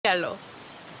Hello.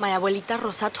 My abuelita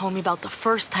Rosa told me about the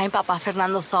first time Papa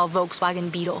Fernando saw a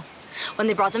Volkswagen Beetle, when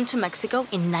they brought them to Mexico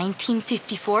in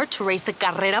 1954 to race the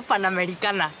Carrera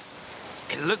Panamericana.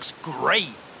 It looks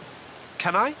great.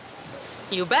 Can I?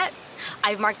 You bet.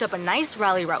 I've marked up a nice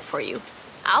rally route for you.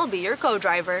 I'll be your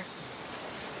co-driver.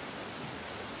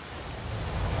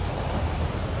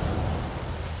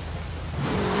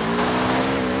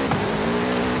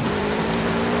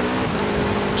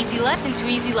 Easy left into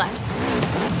easy left.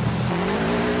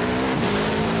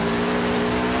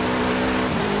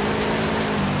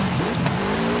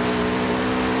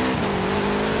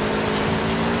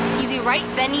 Easy right,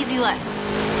 then easy left.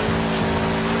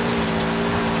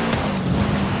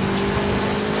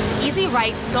 Easy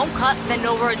right, don't cut, then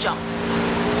over a jump.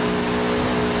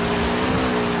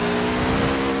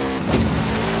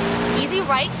 Easy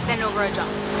right, then over a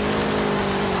jump.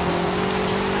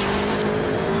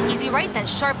 Easy right, then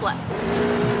sharp left.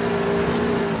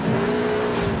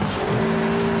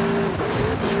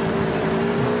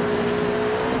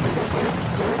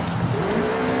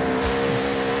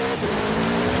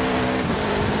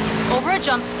 Over a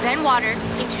jump, then water,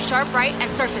 into sharp right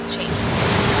and surface change.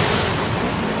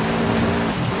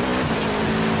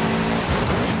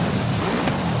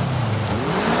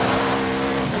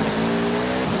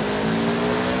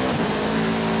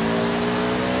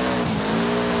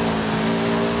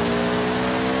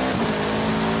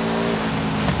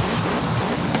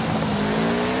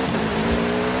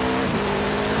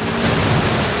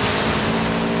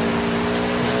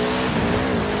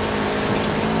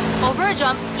 Over a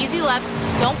jump, easy left,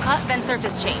 don't cut, then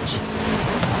surface change.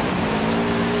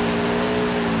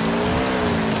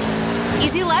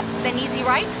 Easy left, then easy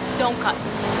right, don't cut.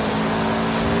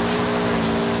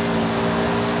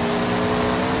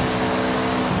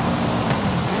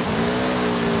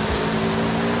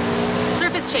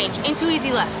 Surface change, into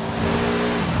easy left.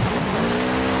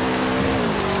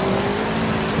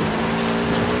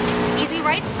 Easy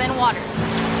right, then water.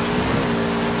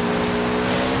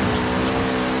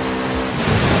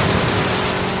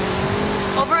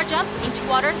 Over a jump, into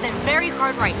water, then very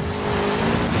hard right.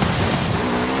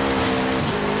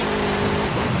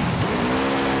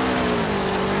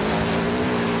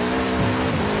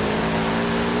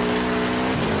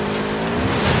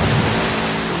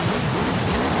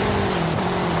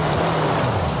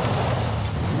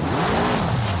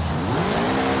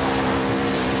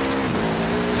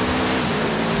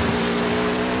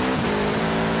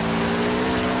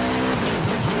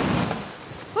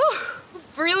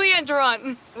 Brilliant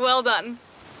run. Well done.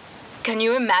 Can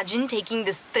you imagine taking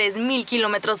this 3,000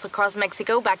 kilometers across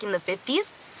Mexico back in the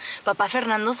 50s? Papa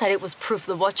Fernando said it was proof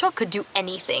the Bocho could do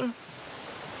anything.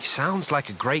 He sounds like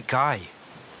a great guy.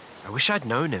 I wish I'd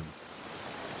known him.